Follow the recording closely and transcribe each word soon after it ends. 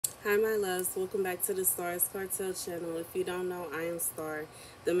Hi, my loves. Welcome back to the Starscartel channel. If you don't know, I am Star.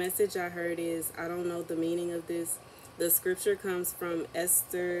 The message I heard is, I don't know the meaning of this. The scripture comes from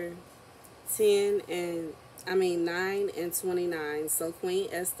Esther 9 and 29. So Queen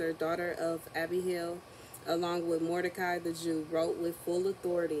Esther, daughter of Abihail, along with Mordecai the Jew, wrote with full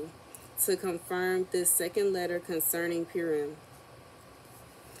authority to confirm this second letter concerning Purim.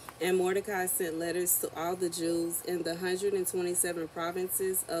 And Mordecai sent letters to all the Jews in the 127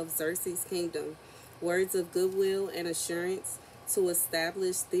 provinces of Xerxes' kingdom, words of goodwill and assurance to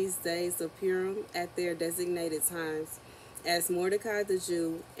establish these days of Purim at their designated times, as Mordecai the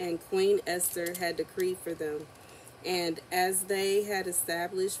Jew and Queen Esther had decreed for them, and as they had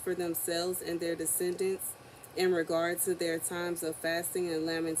established for themselves and their descendants in regard to their times of fasting and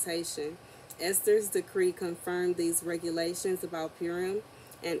lamentation. Esther's decree confirmed these regulations about Purim,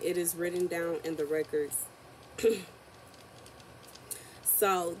 and it is written down in the records.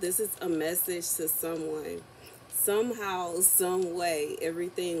 So this is a message to someone. Somehow, some way,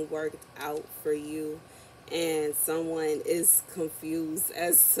 everything worked out for you, and someone is confused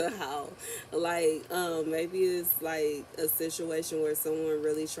as to how. Like, maybe it's like a situation where someone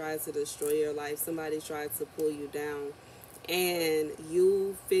really tried to destroy your life. Somebody tried to pull you down, and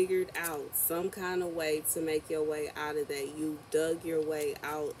you figured out some kind of way to make your way out of that. You dug your way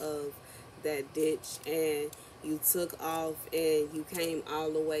out of that ditch, and you took off, and you came all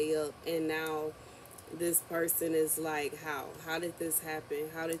the way up, and now this person is like, how did this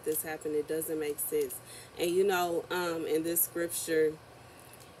happen? How did this happen? It doesn't make sense. And in this scripture,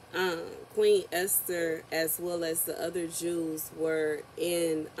 Queen Esther as well as the other Jews were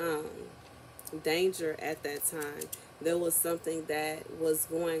in danger at that time. There was something that was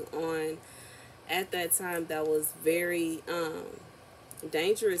going on at that time that was very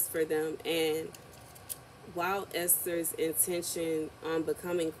dangerous for them. And while Esther's intention on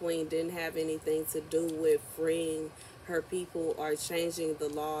becoming queen didn't have anything to do with freeing her people or changing the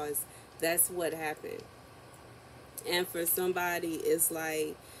laws, that's what happened. And for somebody, it's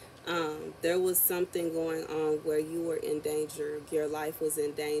like there was something going on where you were in danger, your life was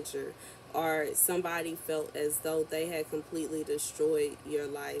in danger, or somebody felt as though they had completely destroyed your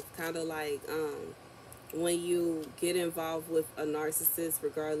life. Kind of like when you get involved with a narcissist,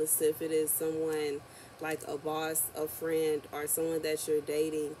 regardless if it is someone like a boss, a friend, or someone that you're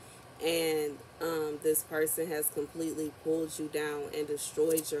dating, and this person has completely pulled you down and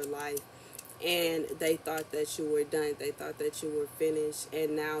destroyed your life, and they thought that you were done, they thought that you were finished,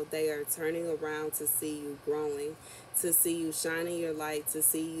 and now they are turning around to see you growing, to see you shining your light, to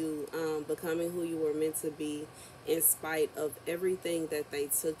see you becoming who you were meant to be, in spite of everything that they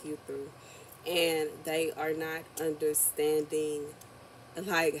took you through. And they are not understanding,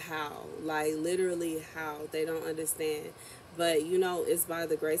 like, how, like, literally how. They don't understand. But it's by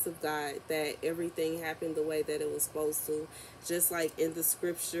the grace of God that everything happened the way that it was supposed to. Just like in the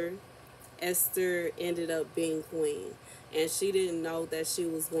scripture, Esther ended up being queen, and she didn't know that she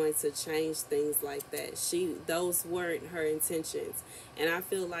was going to change things like that. Those weren't her intentions. And I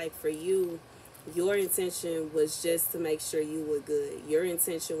feel like for you, your intention was just to make sure you were good. Your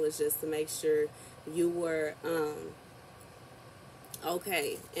intention was just to make sure you were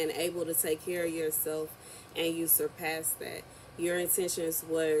okay and able to take care of yourself, and you surpassed that. Your intentions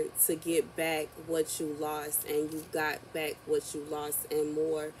were to get back what you lost, and you got back what you lost and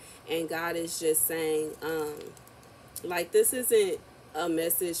more. And God is just saying, like, this isn't a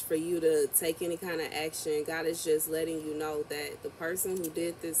message for you to take any kind of action. God is just letting you know that the person who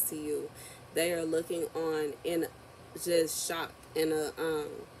did this to you, they are looking on in just shock and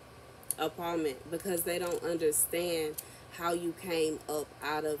appallment, because they don't understand how you came up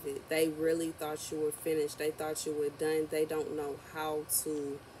out of it. They really thought you were finished. They thought you were done. They don't know how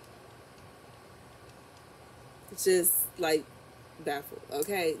to just, like, baffle.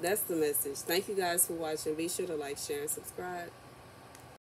 Okay, that's the message. Thank you guys for watching. Be sure to like, share, and subscribe.